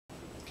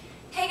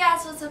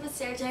guys, what's up? It's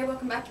SarahJ.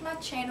 Welcome back to my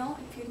channel.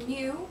 If you're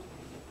new,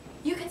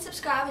 you can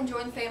subscribe and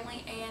join the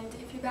family, and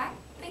if you're back,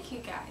 thank you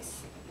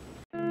guys.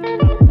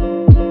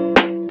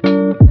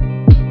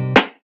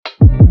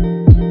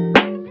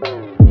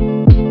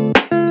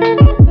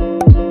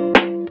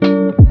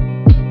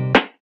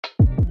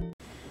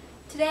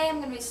 Today I'm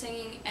going to be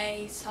singing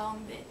a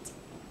song that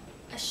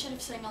I should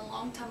have sang a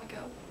long time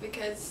ago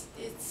because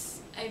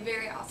it's a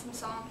very awesome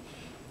song.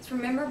 It's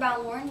Remember by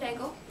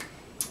Daigle.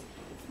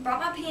 I brought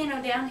my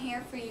piano down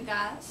here for you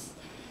guys,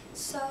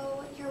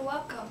 so you're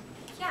welcome.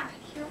 Yeah,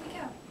 here we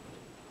go.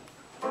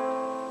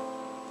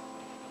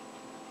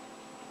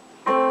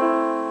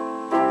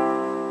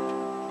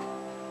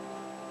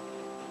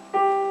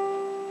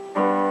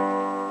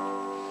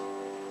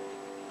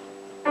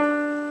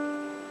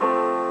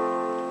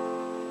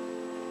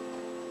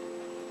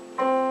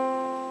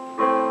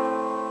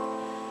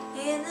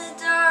 In the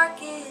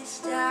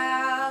darkest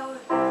hour,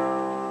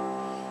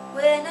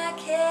 when I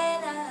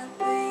cannot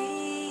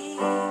breathe,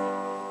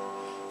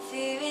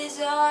 fear is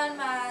on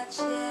my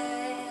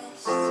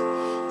chest,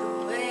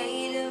 the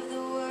weight of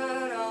the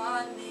world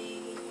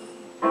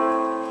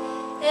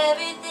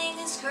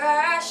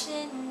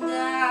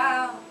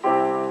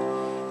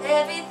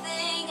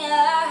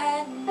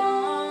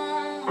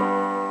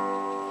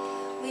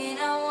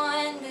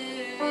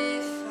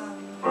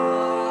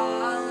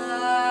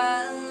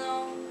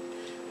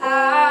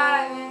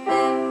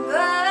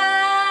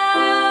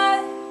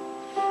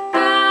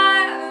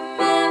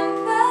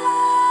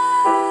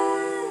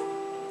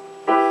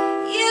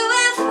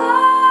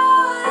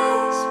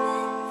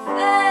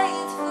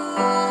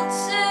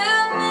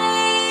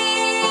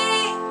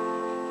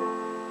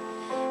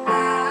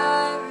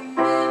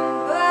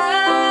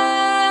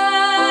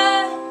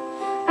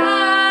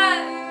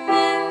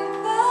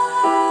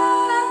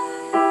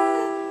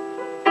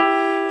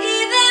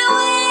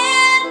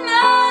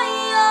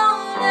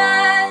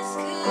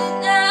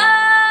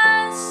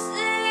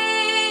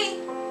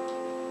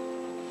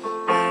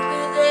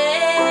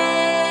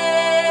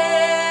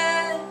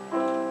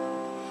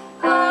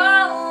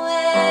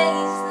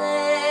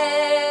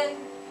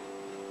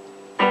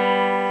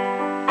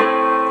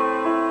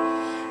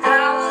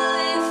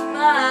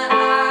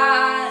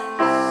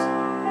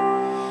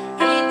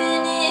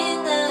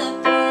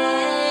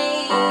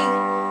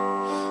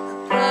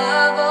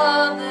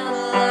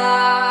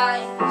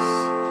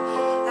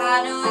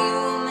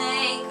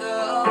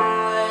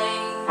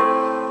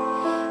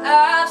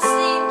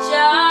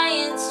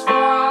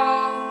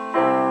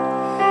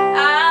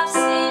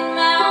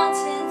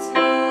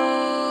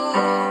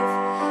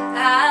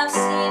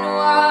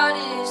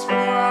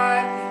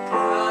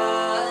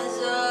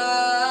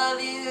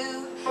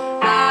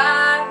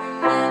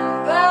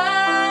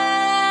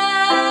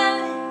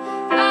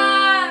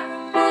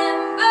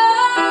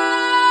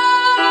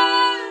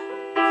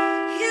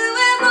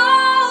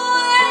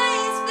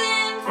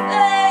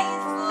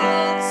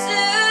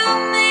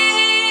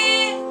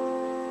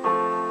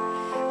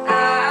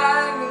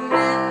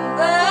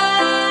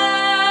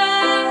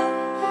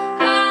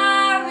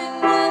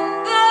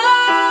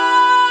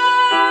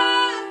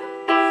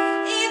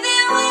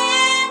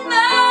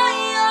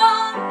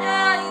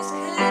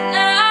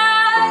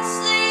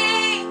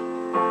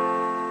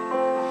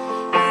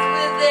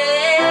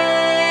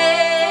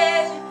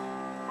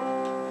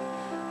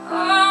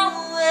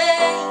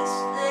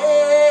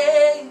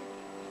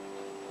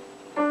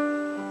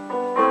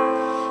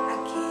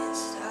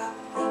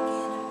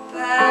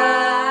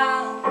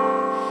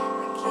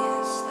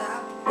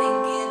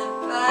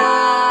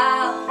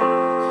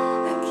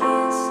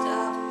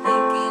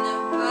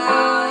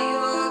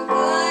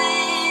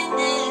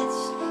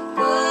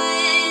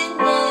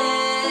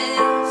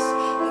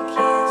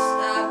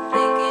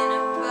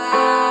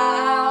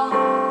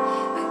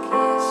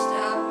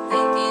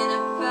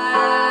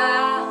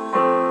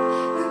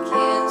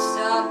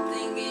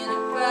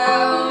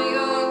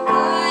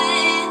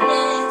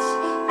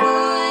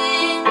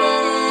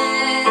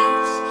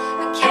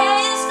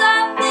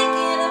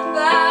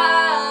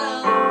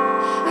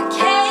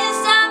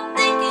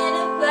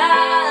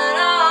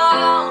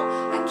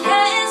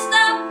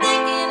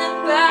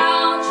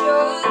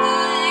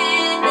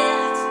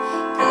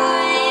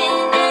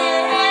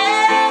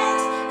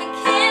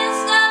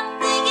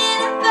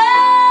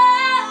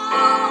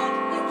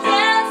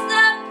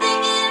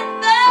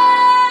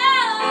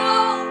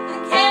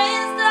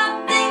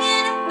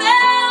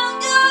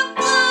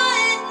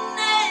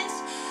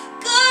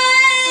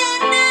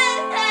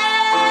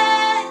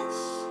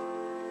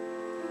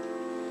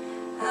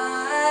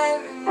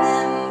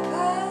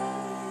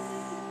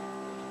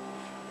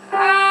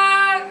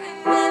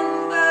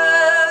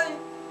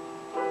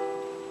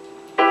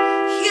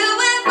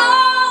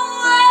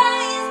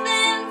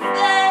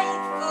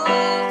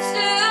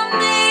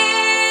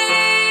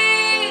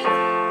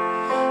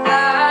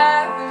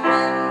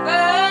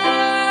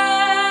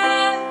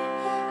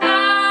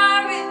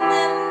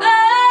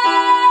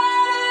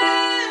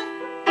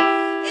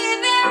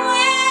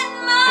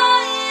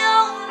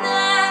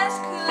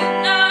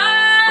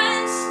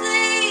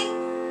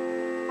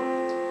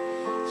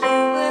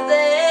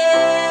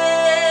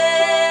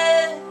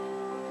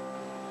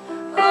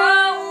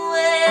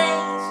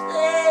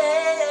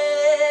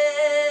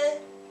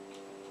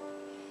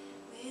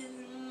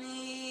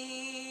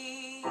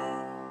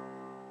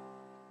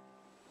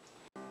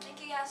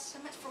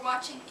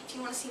if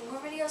you want to see more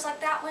videos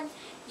like that one,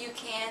 you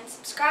can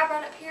subscribe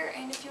right up here.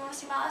 And if you want to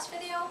see my last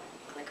video,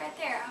 click right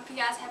there. I hope you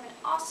guys have an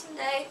awesome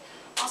day,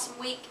 awesome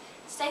week.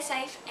 Stay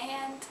safe,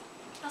 and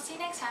I'll see you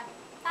next time.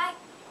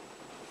 Bye.